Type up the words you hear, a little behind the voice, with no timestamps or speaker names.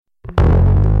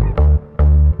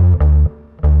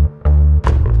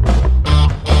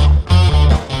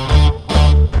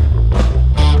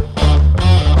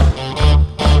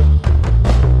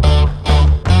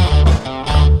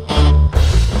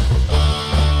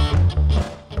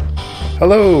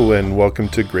Hello and welcome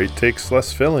to Great Takes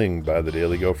Less Filling by the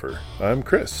Daily Gopher. I'm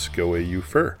Chris, Go AU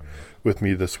Fur. With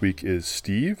me this week is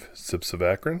Steve, Sips of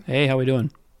Akron. Hey, how we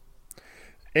doing?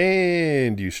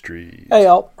 And you, Street. Hey,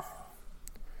 y'all.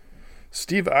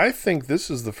 Steve, I think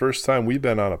this is the first time we've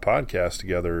been on a podcast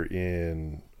together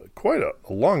in quite a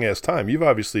long-ass time. You've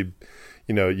obviously,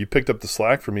 you picked up the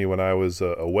slack for me when I was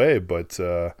away, but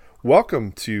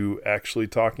welcome to actually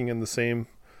talking in the same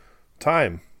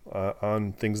time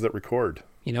on things that record.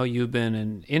 You've been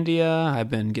in India, I've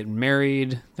been getting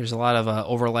married. There's a lot of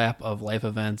overlap of life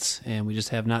events, and we just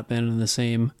have not been in the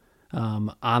same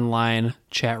online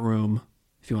chat room,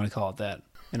 if you want to call it that,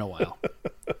 in a while.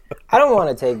 I don't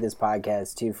want to take this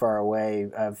podcast too far away.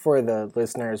 For the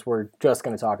listeners, we're just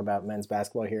going to talk about men's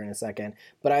basketball here in a second.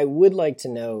 But I would like to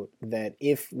note that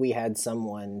if we had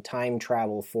someone time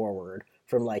travel forward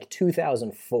from like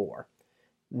 2004,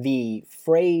 the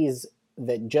phrase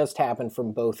that just happened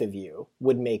from both of you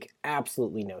would make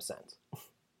absolutely no sense.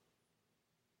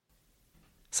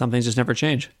 Some things just never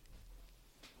change.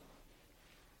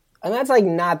 And that's like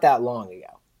not that long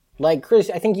ago. Like, Chris,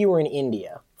 I think you were in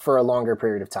India for a longer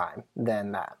period of time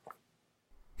than that.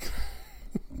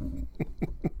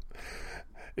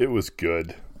 It was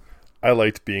good. I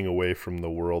liked being away from the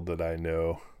world that I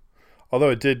know. Although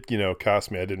it did,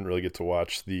 cost me. I didn't really get to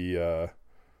watch the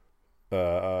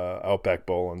Outback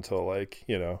Bowl until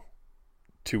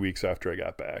 2 weeks after I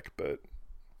got back, but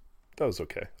that was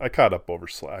okay. I caught up over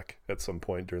Slack at some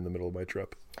point during the middle of my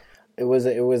trip. It was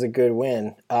a good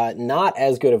win. Not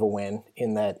as good of a win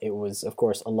in that it was, of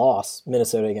course, a loss.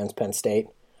 Minnesota against Penn State.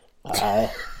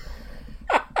 But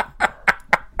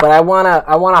I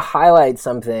wanna highlight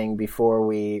something before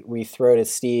we throw to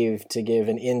Steve to give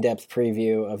an in-depth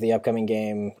preview of the upcoming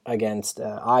game against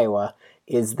Iowa.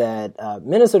 Is that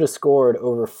Minnesota scored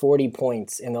over 40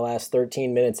 points in the last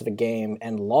 13 minutes of a game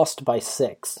and lost by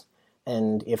 6.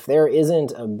 And if there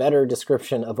isn't a better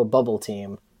description of a bubble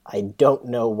team, I don't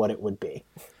know what it would be.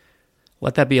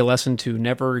 Let that be a lesson to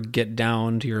never get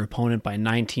down to your opponent by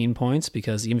 19 points,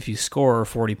 because even if you score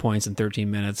 40 points in 13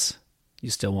 minutes, you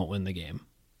still won't win the game.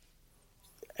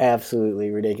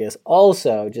 Absolutely ridiculous.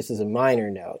 Also, just as a minor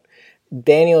note,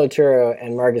 Daniel Oturu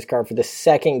and Marcus Carr for the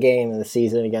second game of the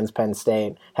season against Penn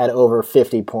State had over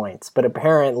 50 points. But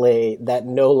apparently that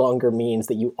no longer means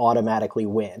that you automatically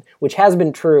win, which has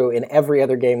been true in every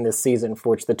other game this season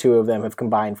for which the two of them have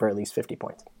combined for at least 50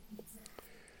 points.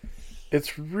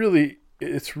 It's really,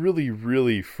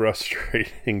 really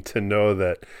frustrating to know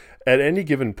that at any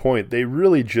given point, they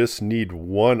really just need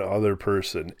one other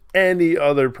person, any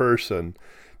other person,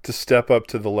 to step up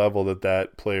to the level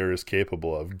that player is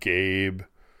capable of. Gabe,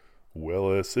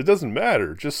 Willis, it doesn't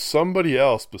matter. Just somebody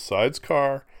else besides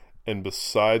Carr and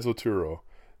besides Oturu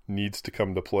needs to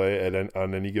come to play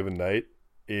on any given night,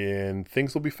 and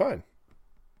things will be fine.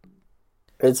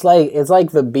 It's like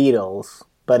the Beatles,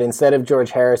 but instead of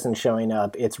George Harrison showing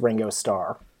up, it's Ringo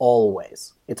Starr.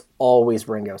 Always. It's always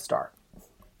Ringo Starr.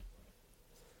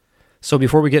 So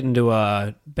before we get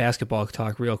into basketball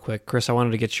talk real quick, Chris, I wanted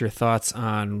to get your thoughts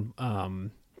on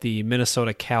the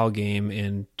Minnesota-Cal game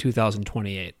in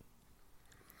 2028.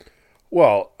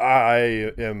 Well,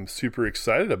 I am super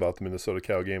excited about the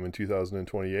Minnesota-Cal game in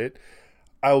 2028.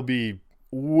 I'll be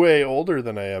way older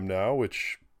than I am now,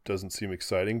 which doesn't seem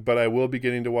exciting, but I will be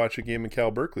getting to watch a game in Cal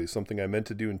Berkeley, something I meant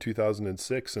to do in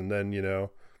 2006 and then,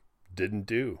 didn't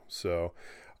do. So,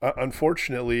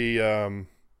 unfortunately,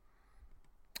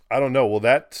 I don't know. Will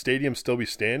that stadium still be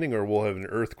standing, or will have an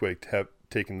earthquake have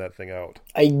taken that thing out?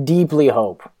 I deeply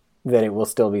hope that it will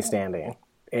still be standing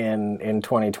in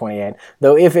 2028.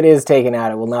 Though if it is taken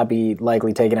out, it will not be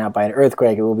likely taken out by an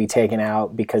earthquake. It will be taken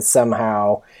out because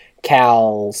somehow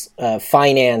Cal's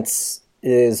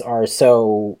finances are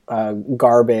so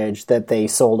garbage that they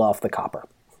sold off the copper.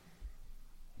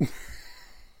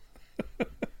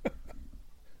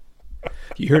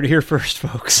 You heard it here first,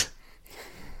 folks.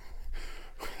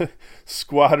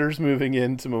 Squatters moving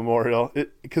into Memorial,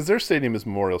 because their stadium is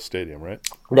Memorial Stadium, right?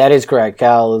 That is correct.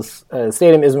 Cal's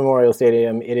stadium is Memorial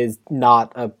Stadium. It is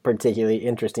not a particularly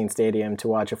interesting stadium to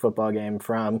watch a football game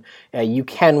from. You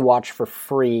can watch for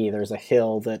free. There's a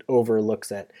hill that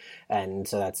overlooks it, and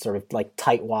so that's sort of like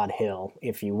Tightwad Hill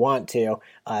if you want to.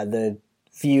 The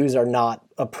views are not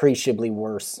appreciably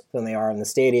worse than they are in the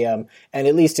stadium, and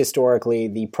at least historically,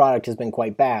 the product has been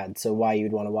quite bad, so why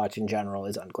you'd want to watch in general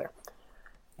is unclear.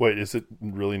 Wait, is it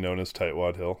really known as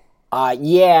Tightwad Hill?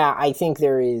 Yeah, I think it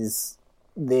is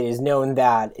known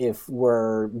that if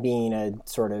we're being a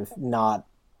sort of not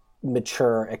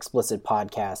mature, explicit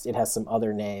podcast, it has some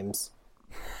other names.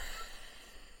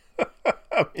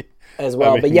 I mean, as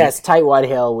well. I mean, But yes, Tight Wad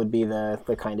Hill would be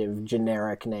the kind of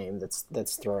generic name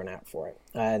that's thrown out for it.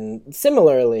 And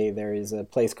similarly, there is a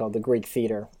place called the Greek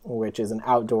Theater, which is an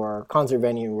outdoor concert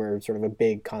venue where sort of a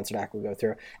big concert act will go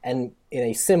through. And in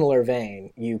a similar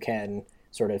vein, you can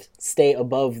sort of stay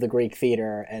above the Greek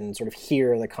Theater and sort of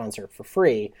hear the concert for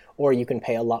free, or you can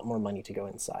pay a lot more money to go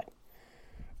inside.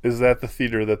 Is that the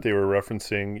theater that they were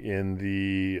referencing in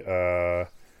the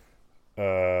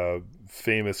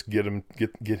famous Get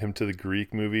Him to the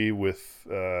Greek movie with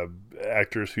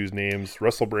actors whose names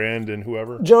Russell Brand and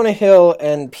whoever? Jonah Hill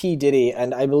and P. Diddy,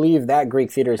 and I believe that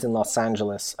Greek Theater is in Los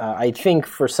Angeles. I think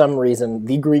for some reason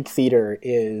the Greek Theater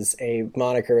is a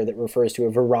moniker that refers to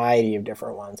a variety of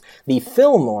different ones. The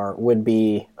Fillmore would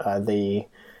be the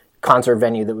concert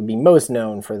venue that would be most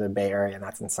known for the Bay Area, and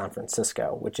that's in San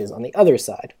Francisco, which is on the other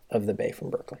side of the Bay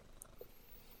from Berkeley.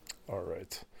 All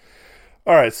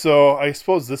right, so I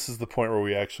suppose this is the point where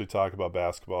we actually talk about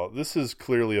basketball. This is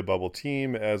clearly a bubble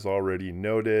team, as already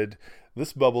noted.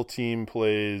 This bubble team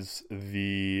plays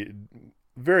the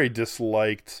very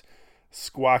disliked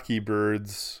Squawky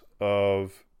Birds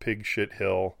of Pig Shit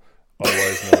Hill,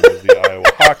 otherwise known as the Iowa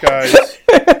Hawkeyes.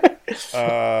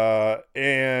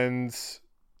 And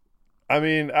I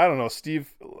mean, I don't know,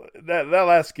 Steve. That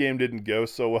last game didn't go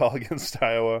so well against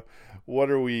Iowa.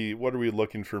 What are we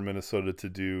looking for Minnesota to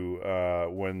do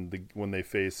when they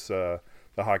face the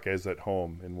Hawkeyes at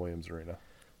home in Williams Arena?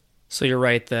 So you're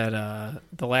right that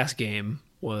the last game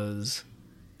was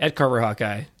at Carver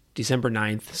Hawkeye, December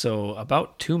 9th. So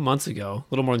about 2 months ago,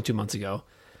 a little more than 2 months ago.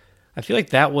 I feel like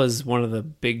that was one of the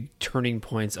big turning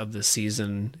points of the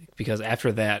season because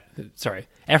after that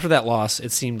loss,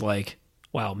 it seemed like,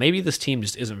 wow, maybe this team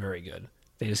just isn't very good.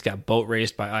 They just got boat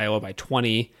raced by Iowa by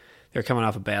 20. They're coming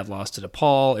off a bad loss to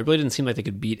DePaul. It really didn't seem like they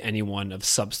could beat anyone of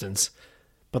substance.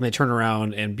 But they turn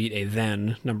around and beat a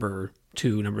then number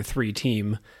 2, number 3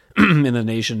 team in the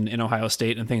nation in Ohio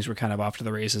State, and things were kind of off to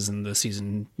the races, and the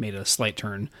season made a slight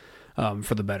turn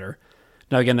for the better.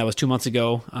 Now, again, that was 2 months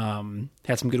ago.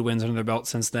 Had some good wins under their belt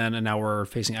since then, and now we're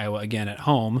facing Iowa again at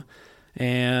home.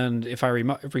 And if I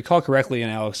recall correctly,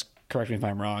 and Alex, correct me if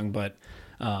I'm wrong, but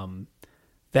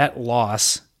that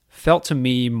loss felt to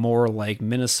me more like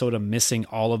Minnesota missing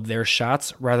all of their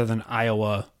shots rather than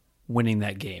Iowa winning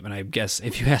that game. And I guess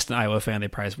if you asked an Iowa fan, they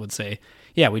probably would say,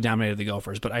 yeah, we dominated the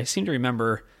Gophers. But I seem to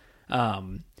remember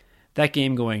that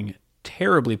game going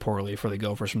terribly poorly for the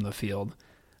Gophers from the field.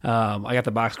 I got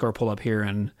the box score pulled up here,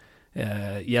 and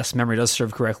yes, memory does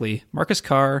serve correctly. Marcus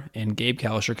Carr and Gabe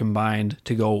Kalisher combined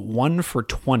to go 1 for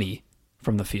 20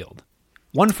 from the field.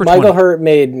 1 for 20. Michael Hurt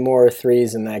made more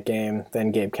threes in that game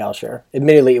than Gabe Kalisher.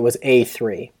 Admittedly, it was a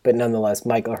 3, but nonetheless,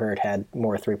 Michael Hurt had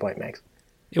more 3-point makes.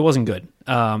 It wasn't good.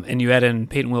 And you add in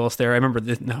Peyton Willis there. I remember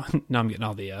this, now I'm getting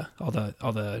all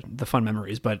the fun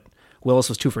memories, but Willis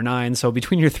was 2 for 9. So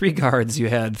between your 3 guards, you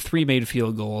had 3 made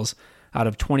field goals out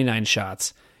of 29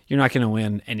 shots. You're not going to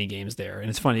win any games there. And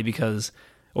it's funny because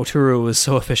Oturu was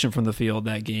so efficient from the field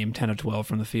that game, 10 of 12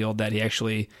 from the field, that he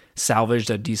actually salvaged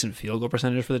a decent field goal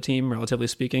percentage for the team, relatively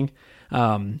speaking.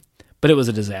 But it was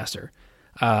a disaster.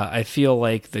 I feel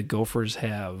like the Gophers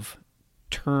have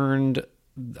turned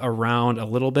around a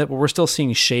little bit, but we're still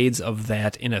seeing shades of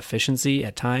that inefficiency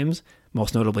at times,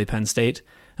 most notably Penn State,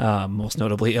 most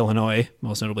notably Illinois,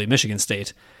 most notably Michigan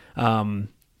State. I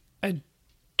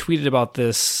tweeted about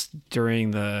this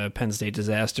during the Penn State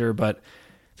disaster, but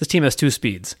this team has 2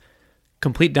 speeds: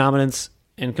 complete dominance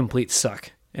and complete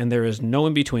suck. And there is no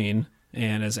in between.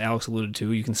 And as Alex alluded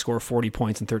to, you can score 40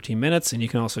 points in 13 minutes, and you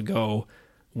can also go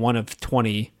 1 of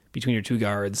 20 between your 2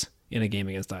 guards in a game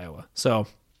against Iowa. So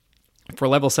for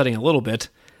level setting a little bit,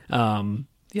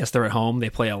 yes, they're at home. They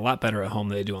play a lot better at home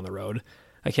than they do on the road.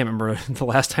 I can't remember the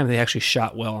last time they actually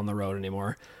shot well on the road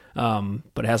anymore,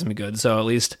 but it hasn't been good. So at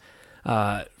least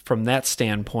from that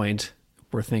standpoint,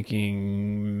 we're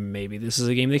thinking maybe this is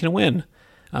a game they can win.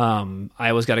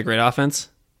 Iowa's got a great offense.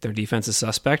 Their defense is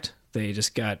suspect. They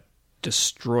just got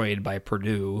destroyed by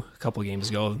Purdue a couple of games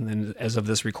ago. And then as of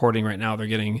this recording right now, they're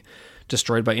getting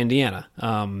destroyed by Indiana.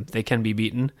 They can be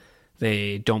beaten.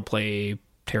 They don't play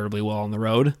terribly well on the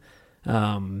road.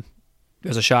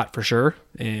 There's a shot for sure.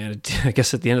 And I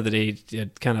guess at the end of the day,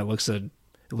 it kind of looks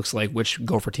like which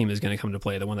Gopher team is going to come to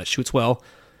play. The one that shoots well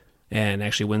and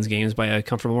actually wins games by a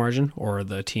comfortable margin, or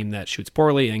the team that shoots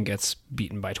poorly and gets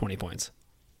beaten by 20 points.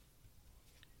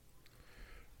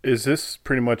 Is this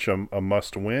pretty much a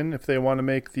must-win if they want to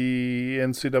make the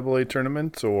NCAA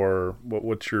tournament, or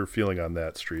what's your feeling on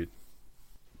that, Street?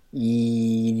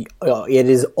 It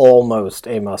is almost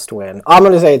a must-win. I'm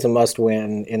going to say it's a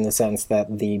must-win in the sense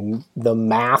that the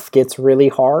math gets really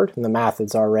hard, and the math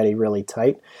is already really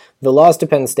tight. The loss to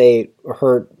Penn State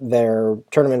hurt their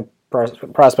tournament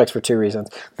prospects for two reasons.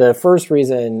 The first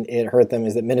reason it hurt them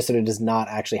is that Minnesota does not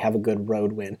actually have a good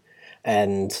road win.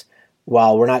 And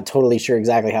while we're not totally sure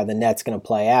exactly how the net's going to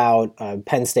play out,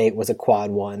 Penn State was a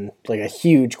quad one, like a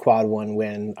huge quad one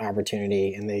win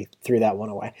opportunity, and they threw that one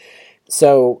away.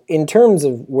 So in terms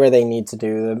of where they need to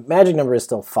do, the magic number is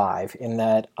still 5, in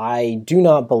that I do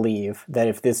not believe that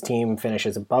if this team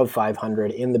finishes above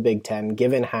 500 in the Big Ten,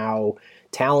 given how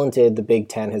talented the Big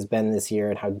Ten has been this year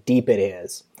and how deep it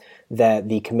is, that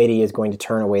the committee is going to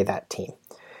turn away that team.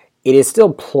 It is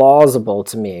still plausible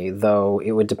to me, though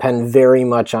it would depend very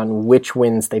much on which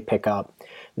wins they pick up,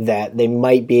 that they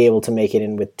might be able to make it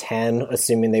in with 10,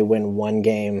 assuming they win one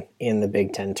game in the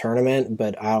Big Ten tournament,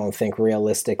 but I don't think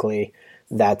realistically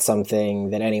that's something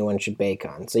that anyone should bake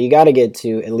on. So you got to get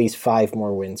to at least 5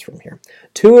 more wins from here.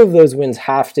 2 of those wins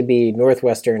have to be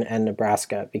Northwestern and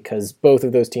Nebraska, because both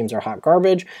of those teams are hot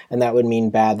garbage, and that would mean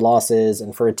bad losses,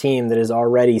 and for a team that is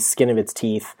already skin of its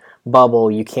teeth bubble,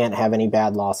 you can't have any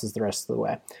bad losses the rest of the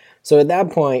way. So at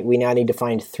that point, we now need to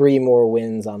find 3 more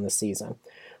wins on the season.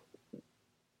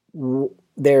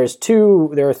 There are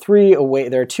 2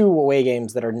 away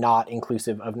games that are not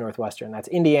inclusive of Northwestern. That's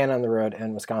Indiana on the road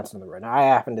and Wisconsin on the road. Now, I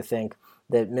happen to think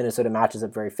that Minnesota matches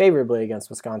up very favorably against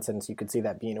Wisconsin, so you could see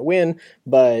that being a win.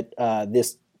 But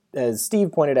this, as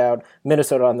Steve pointed out,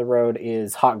 Minnesota on the road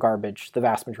is hot garbage the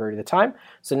vast majority of the time.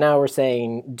 So now we're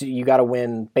saying you got to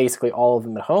win basically all of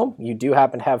them at home. You do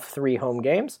happen to have 3 home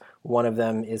games. One of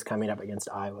them is coming up against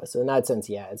Iowa. So in that sense,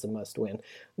 yeah, it's a must-win.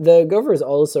 The Gophers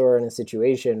also are in a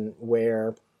situation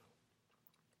where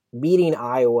beating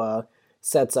Iowa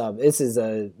sets up,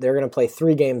 they're going to play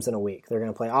 3 games in a week. They're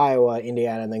going to play Iowa,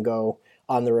 Indiana, and then go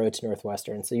on the road to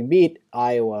Northwestern. So you beat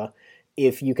Iowa.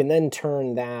 If you can then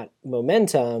turn that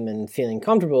momentum and feeling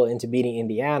comfortable into beating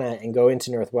Indiana and go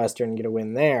into Northwestern and get a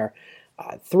win there,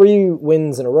 3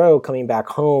 wins in a row coming back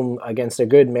home against a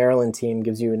good Maryland team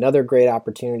gives you another great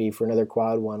opportunity for another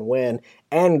quad one win,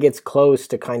 and gets close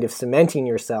to kind of cementing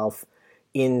yourself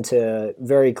into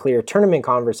very clear tournament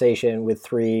conversation with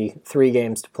three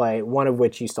games to play, one of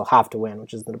which you still have to win,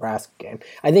 which is the Nebraska game.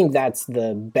 I think that's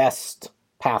the best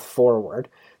path forward.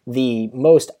 The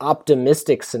most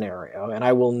optimistic scenario, and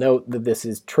I will note that this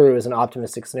is true as an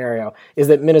optimistic scenario, is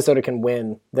that Minnesota can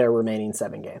win their remaining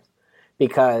 7 games.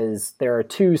 Because there are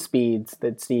 2 speeds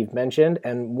that Steve mentioned,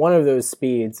 and one of those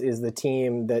speeds is the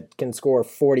team that can score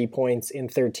 40 points in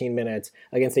 13 minutes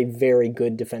against a very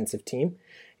good defensive team.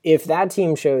 If that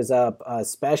team shows up,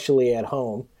 especially at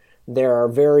home, there are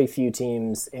very few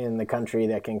teams in the country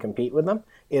that can compete with them.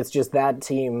 It's just that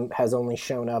team has only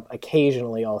shown up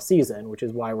occasionally all season, which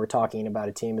is why we're talking about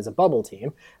a team as a bubble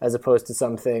team, as opposed to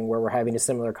something where we're having a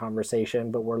similar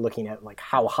conversation, but we're looking at like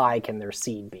how high can their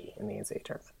seed be in the NCAA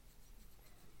tournament.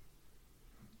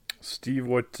 Steve,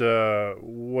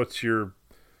 what's your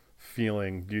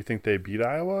feeling? Do you think they beat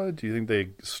Iowa? Do you think they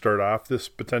start off this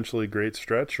potentially great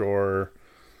stretch, or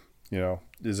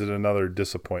is it another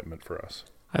disappointment for us?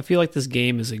 I feel like this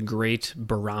game is a great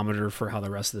barometer for how the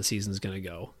rest of the season is going to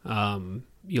go.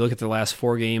 You look at the last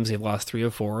 4 games, they've lost 3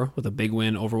 of 4 with a big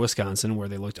win over Wisconsin where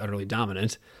they looked utterly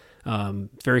dominant.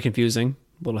 Very confusing,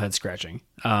 a little head scratching.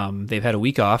 They've had a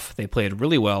week off. They played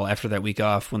really well after that week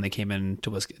off when they came in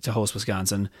to host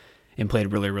Wisconsin and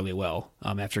played really, really well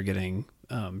after getting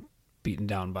beaten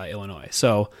down by Illinois.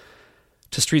 So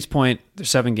to Street's point, there's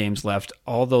 7 games left.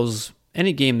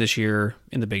 Any game this year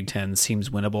in the Big Ten seems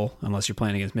winnable unless you're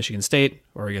playing against Michigan State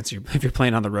or if you're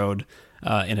playing on the road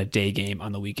in a day game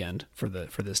on the weekend for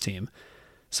this team.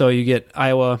 So you get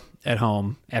Iowa at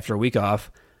home after a week off.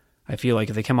 I feel like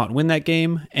if they come out and win that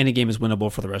game, any game is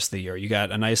winnable for the rest of the year. You got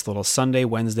a nice little Sunday,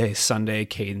 Wednesday, Sunday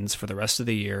cadence for the rest of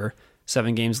the year.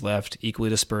 7 games left, equally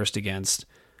dispersed against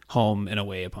home and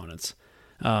away opponents.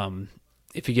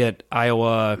 If you get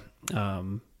Iowa,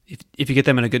 if you get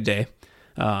them in a good day,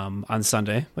 on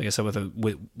Sunday, like I said,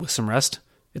 with some rest,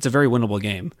 it's a very winnable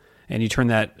game. And you turn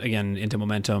that, again, into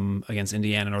momentum against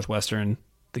Indiana, Northwestern,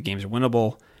 the games are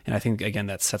winnable. And I think, again,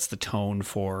 that sets the tone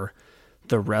for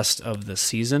the rest of the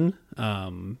season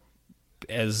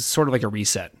as sort of like a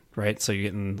reset, right? So you're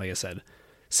getting, like I said,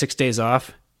 6 days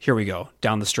off. Here we go.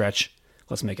 Down the stretch.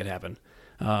 Let's make it happen.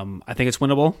 I think it's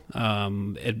winnable.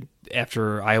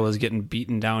 After Iowa's getting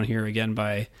beaten down here again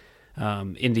by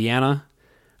Indiana,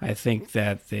 I think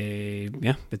that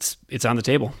it's on the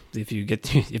table. If you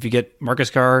get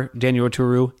Marcus Carr, Daniel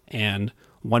Oturu, and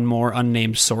one more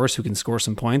unnamed source who can score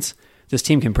some points, this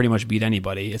team can pretty much beat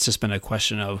anybody. It's just been a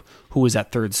question of who is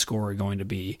that third scorer going to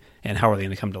be and how are they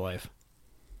going to come to life.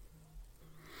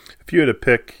 If you had to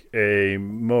pick a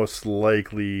most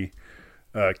likely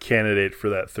candidate for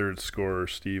that third scorer,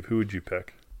 Steve, who would you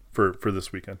pick for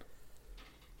this weekend?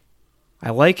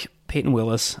 I like Peyton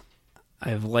Willis.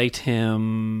 I've liked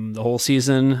him the whole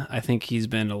season. I think he's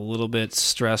been a little bit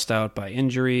stressed out by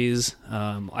injuries.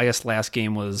 I guess last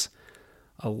game was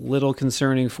a little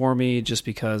concerning for me just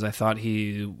because I thought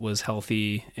he was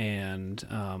healthy and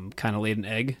kind of laid an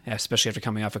egg, especially after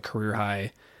coming off a career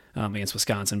high against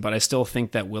Wisconsin. But I still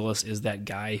think that Willis is that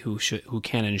guy who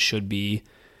can and should be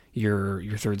your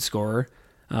third scorer.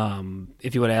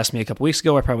 If you would have asked me a couple weeks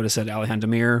ago, I probably would have said Alihan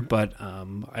Demir, but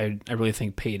I really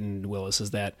think Peyton Willis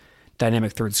is that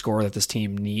dynamic third scorer that this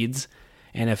team needs.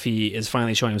 And if he is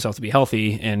finally showing himself to be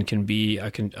healthy and can be a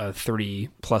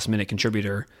 30-plus minute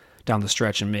contributor down the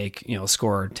stretch and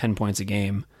score 10 points a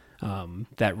game,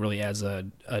 that really adds a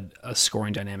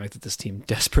scoring dynamic that this team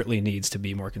desperately needs to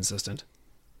be more consistent.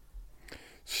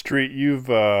 Street, you've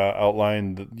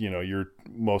outlined your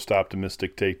most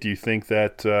optimistic take. Do you think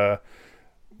that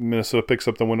Minnesota picks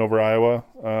up the win over Iowa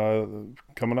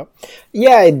coming up?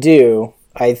 Yeah, I do.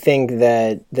 I think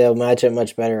that they'll match up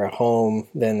much better at home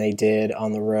than they did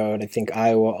on the road. I think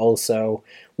Iowa also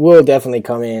will definitely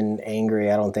come in angry.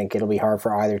 I don't think it'll be hard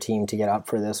for either team to get up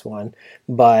for this one.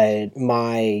 But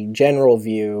my general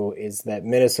view is that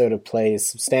Minnesota plays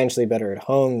substantially better at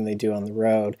home than they do on the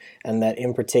road, and that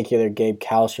in particular Gabe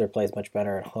Kalscheur plays much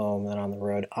better at home than on the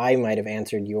road. I might have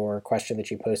answered your question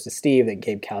that you posed to Steve that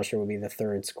Gabe Kalscheur would be the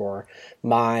third scorer.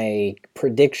 My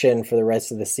prediction for the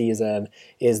rest of the season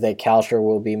is that Kalscheur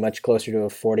will be much closer to a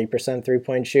 40%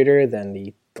 three-point shooter than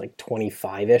the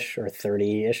 25-ish or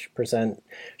 30-ish%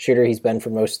 shooter he's been for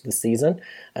most of the season.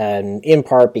 In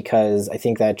part because I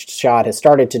think that shot has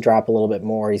started to drop a little bit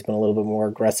more. He's been a little bit more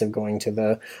aggressive going to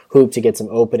the hoop to get some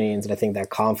openings, and I think that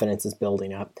confidence is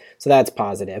building up. So that's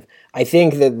positive. I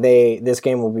think that this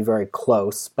game will be very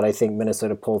close, but I think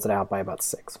Minnesota pulls it out by about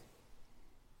 6.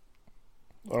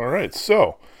 All right,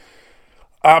 so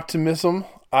optimism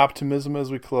as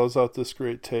we close out this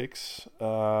Great Takes.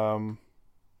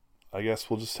 I guess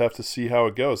we'll just have to see how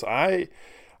it goes. I'm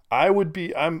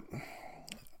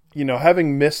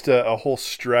having missed a whole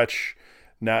stretch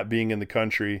not being in the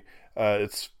country.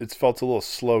 It's felt a little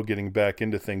slow getting back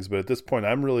into things, but at this point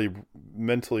I'm really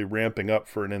mentally ramping up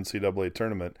for an NCAA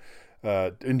tournament,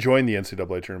 enjoying the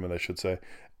NCAA tournament, I should say.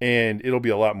 And it'll be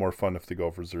a lot more fun if the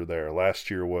Gophers are there. Last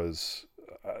year was,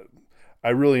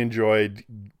 I really enjoyed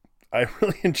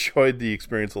the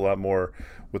experience a lot more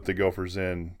with the Gophers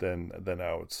in than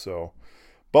out. So,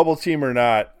 bubble team or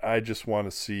not, I just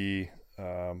want to see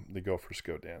the Gophers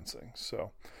go dancing.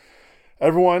 So,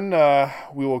 everyone,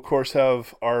 we will of course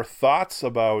have our thoughts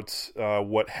about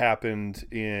what happened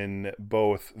in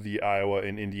both the Iowa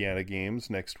and Indiana games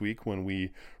next week when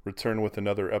we return with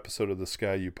another episode of the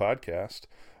Sky U podcast.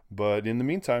 But in the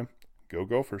meantime, go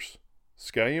Gophers.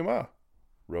 Sky U Ma,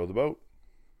 row the boat.